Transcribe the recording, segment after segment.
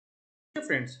Hey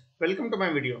friends, welcome to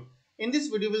my video. In this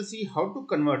video, we'll see how to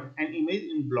convert an image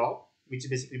in blob, which is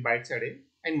basically bytes array,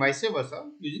 and vice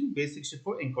versa using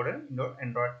Base64 encoder in our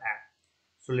Android app.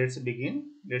 So let's begin.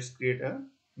 Let's create a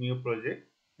new project,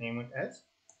 name it as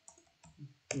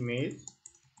image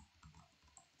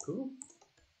to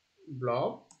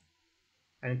blob,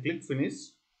 and click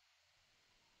finish.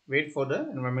 Wait for the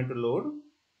environment to load.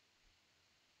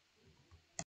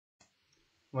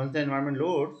 Once the environment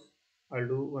loads, I'll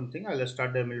do one thing. I'll just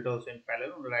start the emulator also in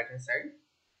parallel on the right hand side,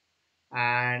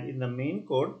 and in the main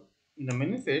code, in the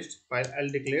manifest file, I'll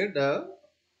declare the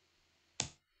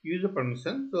user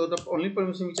permission. So the only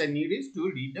permission which I need is to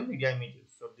read the media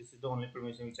images. So this is the only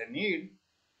permission which I need.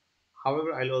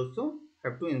 However, I'll also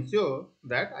have to ensure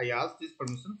that I ask this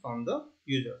permission from the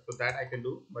user. So that I can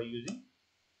do by using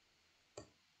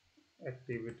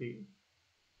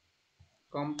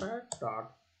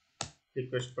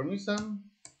ActivityCompat.requestPermission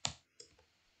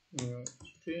new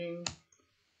string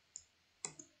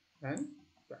and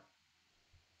yeah.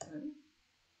 And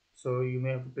so you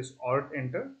may have to press Alt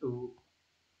Enter to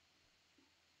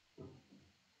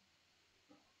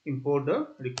import the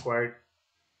required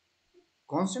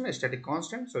constant, a static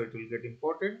constant, so it will get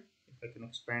imported. If I can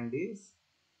expand this,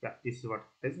 yeah, this is what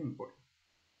is imported.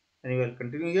 Anyway, I'll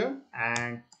continue here,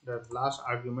 and the last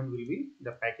argument will be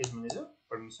the package manager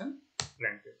permission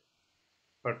granted.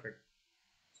 Perfect.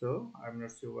 So I'm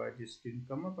not sure why this didn't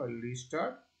come up. I'll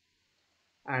restart.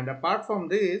 And apart from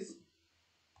this,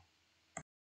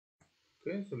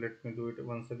 okay, so let me do it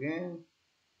once again.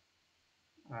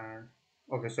 And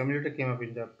okay, so emulator came up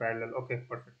in the parallel. Okay,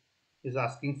 perfect. Is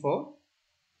asking for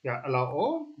allow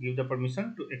or give the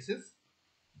permission to access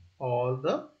all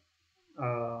the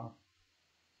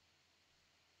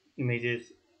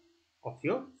images of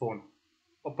your phone.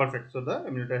 Oh, perfect. So the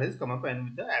emulator has come up and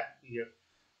with the app here.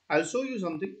 I'll show you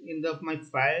something in the my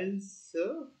files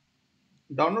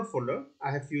download folder.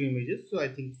 I have few images. So I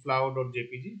think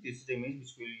flower.jpg. This is the image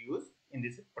which we'll use in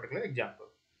this particular example.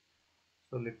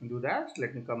 So let me do that.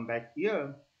 Let me come back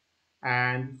here.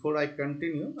 And before I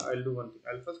continue, I'll do one thing.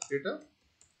 I'll first create a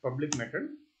public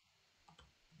method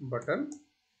button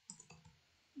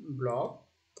blob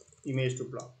image to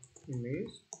blob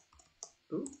image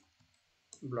to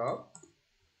blob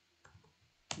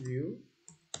view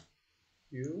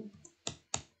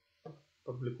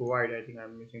public void. I think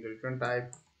I'm missing the return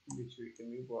type, which we can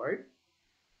be void.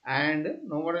 And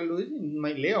now what I'll do is in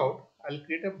my layout, I'll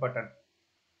create a button,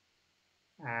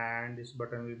 and this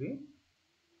button will be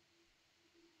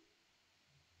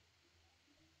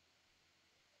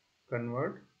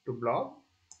convert to blob,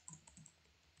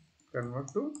 convert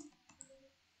to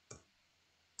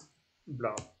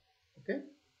blob. Okay,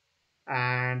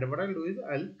 and what I'll do is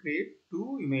I'll create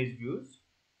two image views.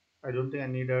 I don't think I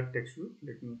need a text view.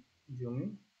 Let me zoom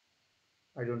in.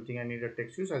 I don't think I need a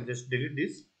text view, so I'll just delete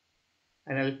this,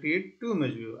 and I'll create two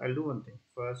image view. I'll do one thing.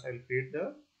 First, I'll create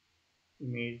the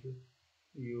image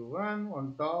view one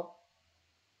on top,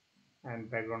 and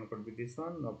background could be this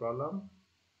one, no problem.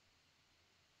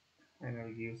 And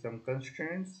I'll give some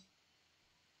constraints,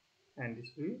 and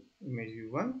this will image view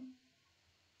one.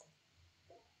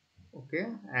 Okay,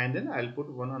 and then I'll put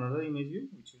one another image view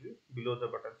which will be below the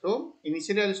button. So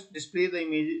initially I'll display the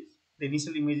images, the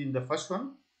initial image in the first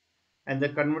one, and the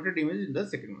converted image in the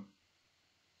second one.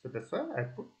 So that's why I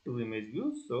put two image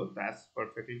views. So that's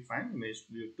perfectly fine. Image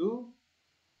view 2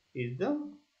 is the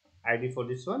ID for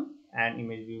this one, and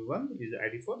image view 1 is the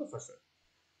ID for the first one.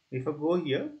 If I go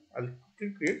here, I'll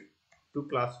quickly create two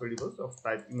class variables of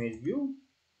type image view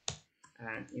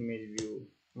and image view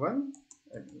 1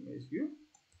 and image view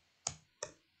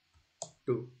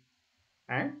 2.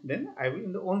 And then I will,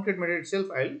 in the onCreate method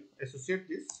itself, I'll associate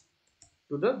this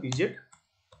to the widget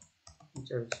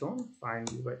which I have shown. Find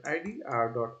view by id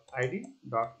r.id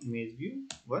dot image view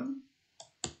 1,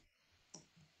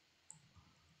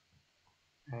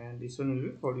 and this one will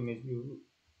be for image view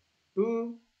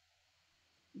 2.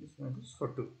 This one is for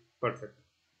 2. Perfect.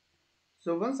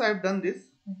 So once I have done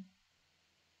this,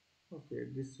 okay,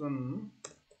 this one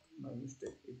my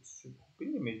mistake. It should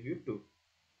be image view 2.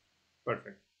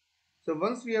 Perfect. So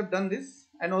once we have done this,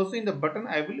 and also in the button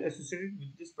I will associate it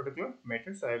with this particular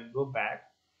method. So I will go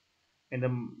back in the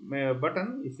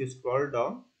button. If you scroll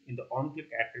down in the on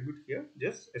click attribute here,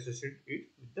 just associate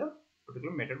it with the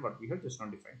particular method what we have just now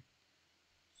defined.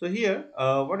 So here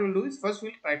what we'll do is first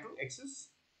we'll try to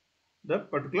access the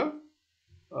particular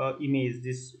image,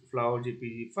 this flower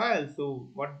jpg file. So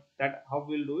how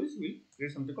we'll do is we'll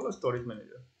create something called a storage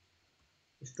manager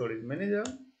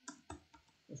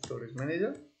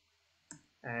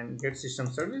and get system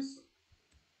service,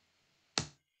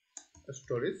 a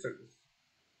storage service.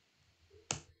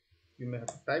 You may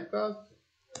have to typecast,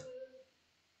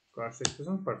 cast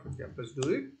expression, perfect. Yeah, let's do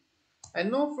it. And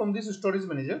now from this storage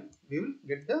manager, we will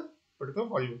get the particular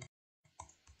volume.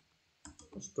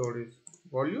 Storage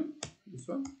volume, this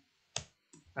one,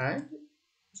 and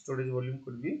storage volume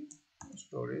could be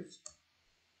storage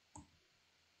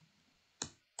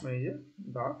manager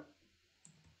dot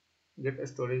get a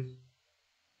storage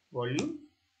volume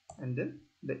and then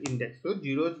the index. So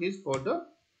 0 is for the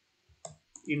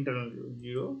internal,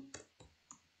 0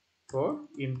 for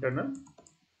internal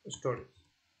storage,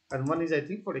 and 1 is I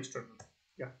think for external.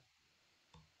 Yeah,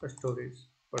 for storage.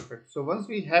 Perfect. So once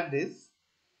we have this,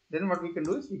 then what we can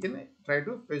do is we can try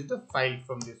to fetch the file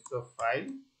from this. So file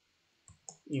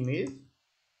image,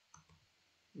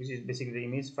 which is basically the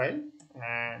image file,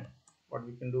 and what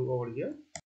we can do over here,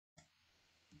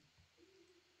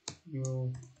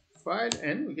 new file,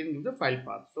 and we can give the file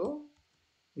path. So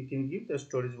we can give the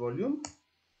storage volume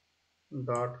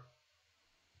dot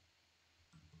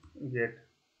get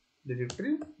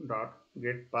directory dot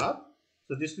get path.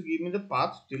 So this will give me the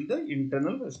path till the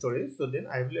internal storage. So then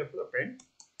I will have to append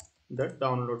the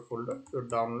download folder. So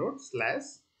download slash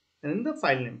and then the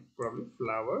file name, probably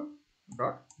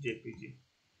flower.jpg.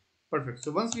 Perfect.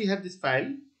 So once we have this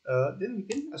file, then we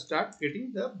can start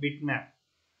getting the bitmap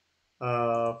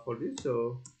for this.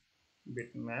 So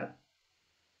bitmap,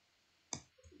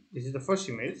 this is the first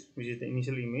image, which is the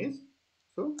initial image.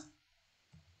 So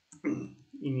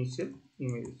initial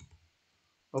image.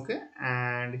 Okay,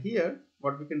 and here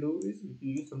what we can do is we can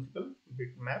use something called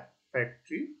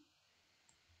BitmapFactory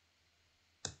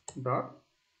dot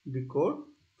decode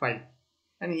file,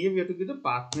 and here we have to give the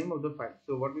path name of the file.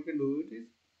 So what we can do it is,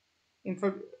 in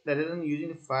fact, rather than using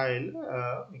the file,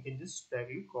 we can just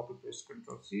directly copy paste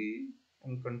Control C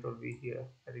and Control V here.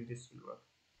 I think this will work.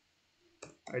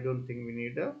 I don't think we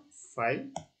need a file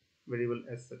variable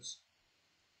as such.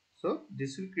 So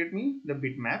this will create me the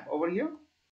bitmap over here.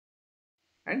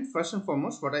 And first and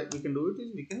foremost, what we can do it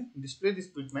is we can display this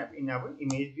bitmap in our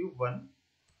image view 1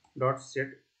 dot set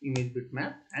image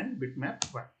bitmap and bitmap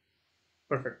 1.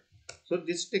 Perfect. So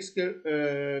this takes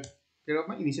care of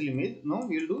my initial image. Now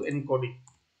we will do encoding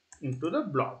into the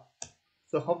blob.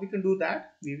 So how we can do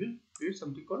that? We will create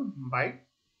something called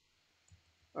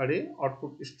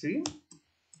ByteArrayOutputStream,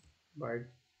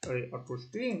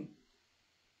 ByteArrayOutputStream,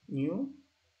 new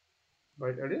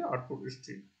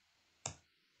ByteArrayOutputStream.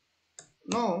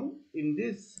 Now in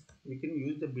this we can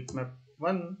use the bitmap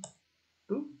 1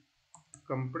 to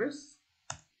compress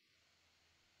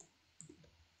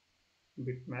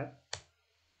bitmap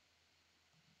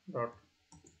dot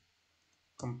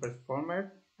compress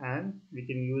format, and we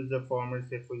can use the format,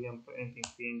 say for example anything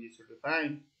png should be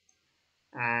fine,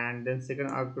 and then second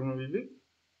argument will be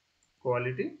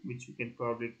quality, which you can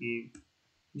probably give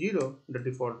 0, the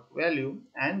default value,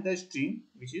 and the string,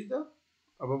 which is the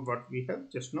above what we have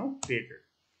just now created.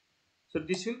 So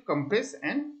this will compress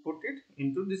and put it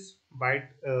into this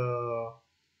byte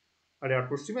array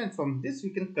output stream, and from this we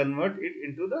can convert it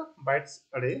into the bytes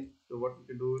array. So what we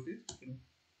can do is we can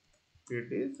create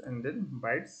this and then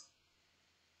bytes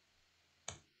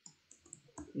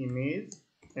image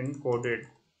encoded,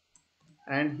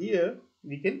 and here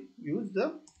we can use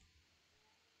the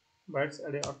bytes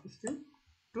array output stream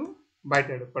to byte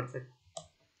array. Perfect.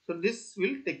 So this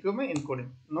will take care of my encoding.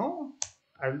 Now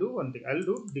I will do one thing. I will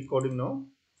do decoding now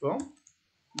from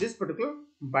this particular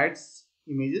bytes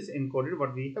images encoded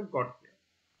what we have got here.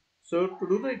 So to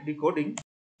do the decoding,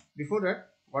 before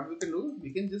that, what we can do, we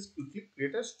can just quickly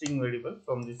create a string variable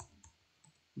from this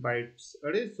bytes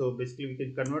array. So basically we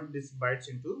can convert this bytes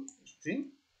into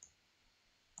string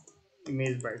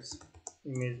image bytes,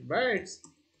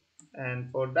 and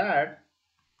for that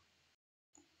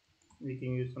we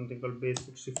can use something called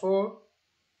base64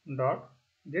 dot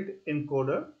get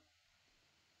encoder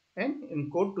and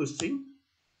encode to string,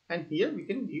 and here we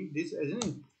can give this as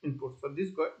an input. So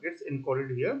this gets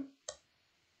encoded here.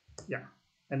 Yeah,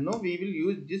 and now we will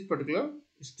use this particular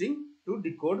string to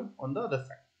decode on the other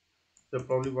side. So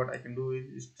probably what I can do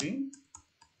is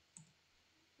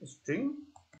string,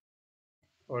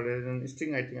 or rather than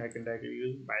string, I think I can directly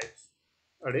use bytes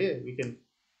array. We can,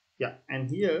 yeah, and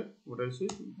here what else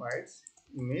is bytes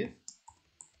image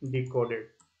decoded.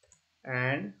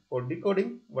 And for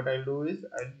decoding, what I'll do is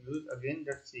I'll use again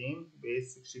that same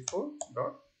base64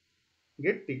 dot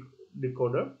get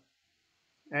decoder,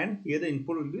 and here the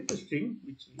input will be the string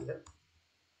which we have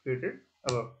created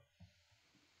above.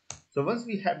 So once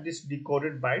we have this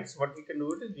decoded bytes, what we can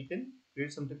do it is we can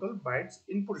create something called bytes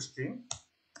input stream,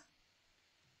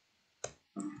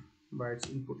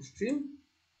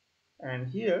 and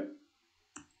here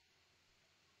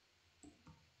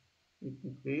we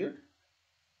can create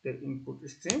the input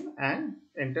stream and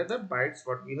enter the bytes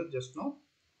what we have just now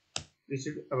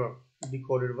received above,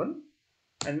 decoded one.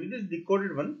 And with this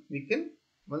decoded one, we can,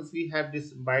 once we have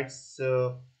this bytes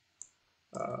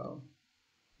uh,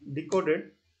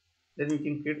 decoded, then we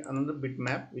can create another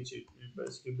bitmap, which is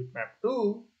basically bitmap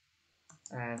 2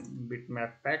 and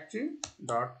bitmap factory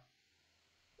dot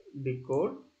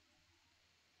decode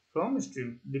from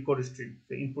stream, decode stream.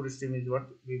 The input stream is what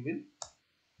we will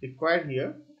require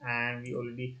here, and we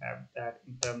already have that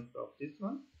in terms of this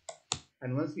one.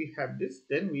 And once we have this,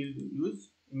 then we'll use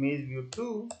image view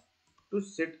 2 to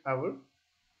set our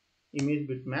image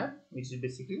bitmap, which is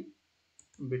basically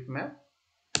bitmap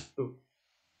 2.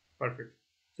 Perfect.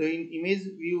 So in image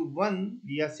view 1,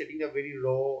 we are setting a very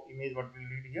raw image what we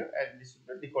read here, and this is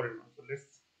the decoded one. So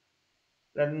let's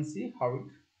run and see how it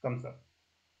comes up.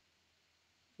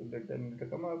 So let the data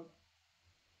come up.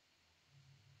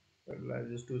 Well, I'll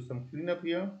just do some cleanup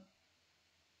here.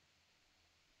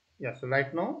 Yeah, so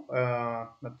right now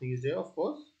nothing is there, of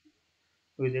course,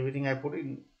 because everything I put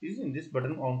in is in this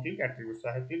button on click attribute. So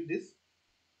I have clicked this.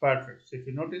 Perfect. So if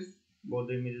you notice, both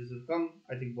the images will come.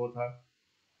 I think both are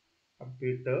a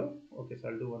bit okay. So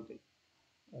I'll do one thing.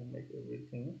 I'll make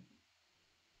everything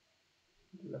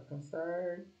left hand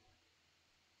side,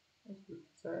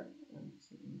 left side, and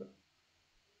the,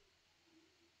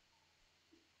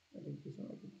 I think this one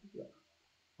I can keep, yeah.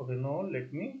 Okay, now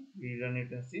let me rerun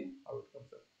it and see how it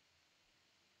comes up.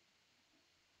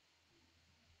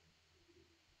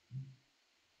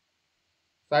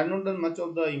 So I've not done much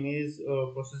of the image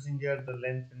processing here, the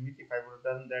length and width. If I would have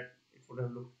done that, it would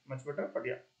have looked much better. But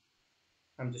yeah,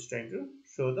 I'm just trying to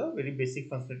show the very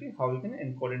basic functionality how you can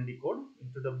encode and decode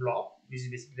into the blob, which is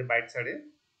basically the bytes array,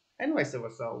 and vice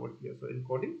versa over here. So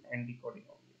encoding and decoding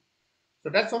over here. So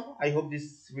that's all. I hope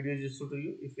this video is useful to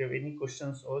you. If you have any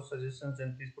questions or suggestions,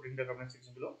 then please put in the comment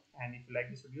section below. And if you like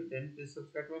this video, then please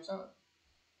subscribe to my channel.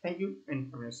 Thank you and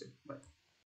have a nice day. Bye.